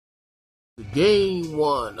Game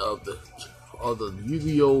one of the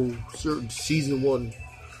Yu-Gi-Oh! Season 1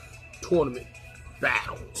 tournament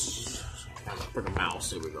battles. For the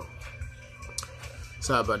mouse, there we go.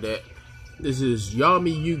 Sorry about that. This is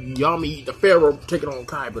Yami, Yugi, Yami, the Pharaoh taking on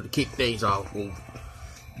Kaiba to kick things off with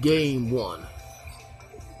game one.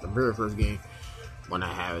 The very first game when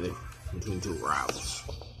I have it between two rivals.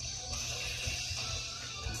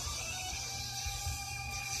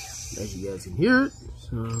 As you guys can hear it.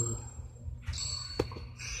 So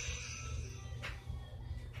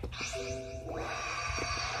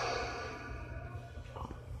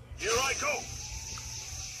here I go.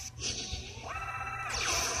 You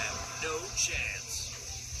have no chance.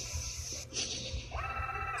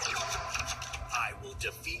 I will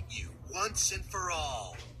defeat you once and for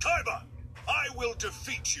all. Kaiba, I will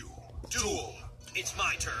defeat you. Duel. It's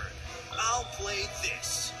my turn. I'll play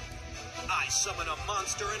this. I summon a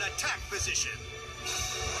monster in attack position.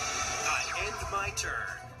 I end my turn.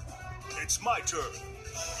 It's my turn.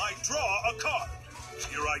 I draw a card.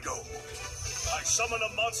 Here I go. I summon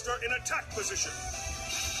a monster in attack position.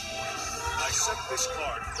 I set this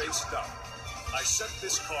card face down. I set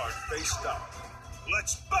this card face down.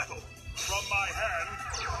 Let's battle. From my hand,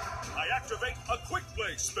 I activate a quick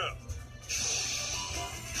play spell.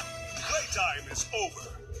 Playtime is over.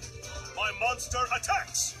 My monster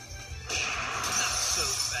attacks. Not so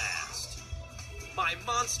fast. My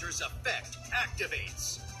monster's effect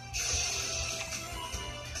activates.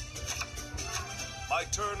 My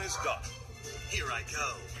turn is done. Here I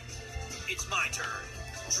go. It's my turn.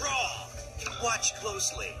 Draw. Watch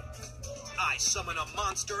closely. I summon a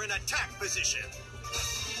monster in attack position.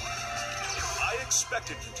 I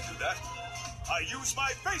expected you to do that. I use my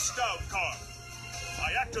face down card.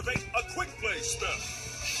 I activate a quick play spell.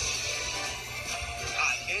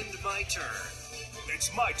 I end my turn. It's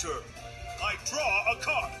my turn. I draw a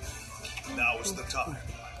card. Now is the time.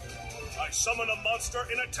 I summon a monster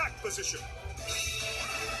in attack position.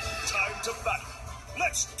 Time to battle.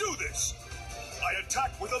 Let's do this. I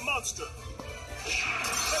attack with a monster.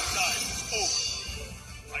 Playtime is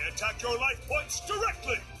over. I attack your life points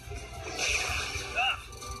directly.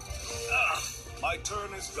 My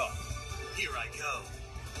turn is done. Here I go.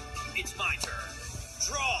 It's my turn.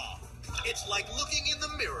 Draw. It's like looking in the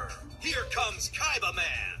mirror. Here comes Kaiba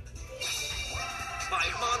Man. My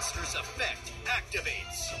monster's effect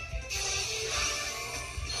activates.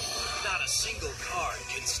 Not a single card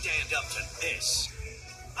can stand up to this.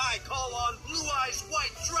 I call on Blue Eyes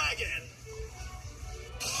White Dragon.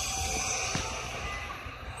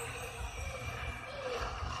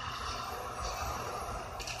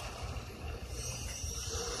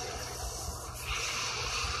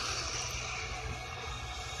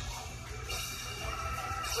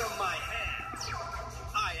 From my hand,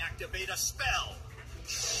 I activate a spell.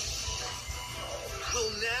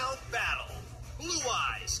 We'll now battle. Blue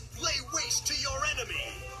Eyes, lay waste to your enemy.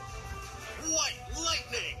 White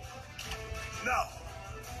Lightning. Now,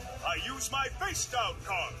 I use my face down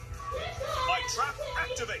card. My trap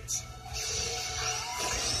activates.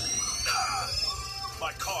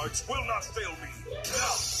 My cards will not fail me.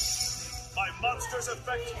 Now, my monster's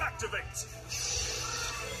effect activates.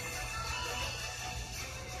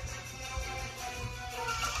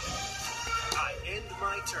 I end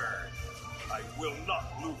my turn. I will not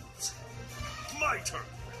lose. My turn.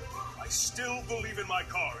 I still believe in my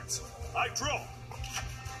cards. I draw.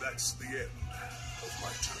 That's the end of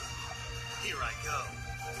my turn. Here I go.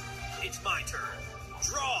 It's my turn.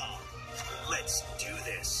 Draw. Let's do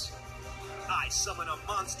this. I summon a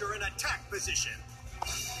monster in attack position.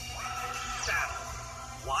 Battle.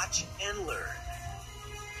 Watch and learn.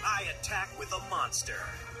 I attack with a monster.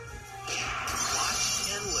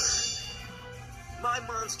 Watch and learn. My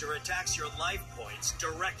monster attacks your life points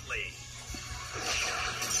directly.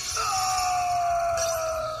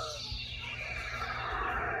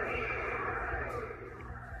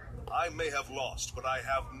 I may have lost, but I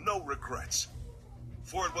have no regrets.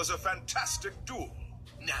 For it was a fantastic duel.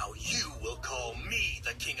 Now you will call me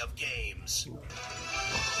the king of games.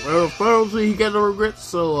 well, apparently he got no regrets,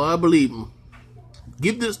 so I believe him.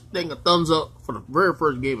 Give this thing a thumbs up for the very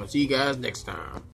first game and see you guys next time.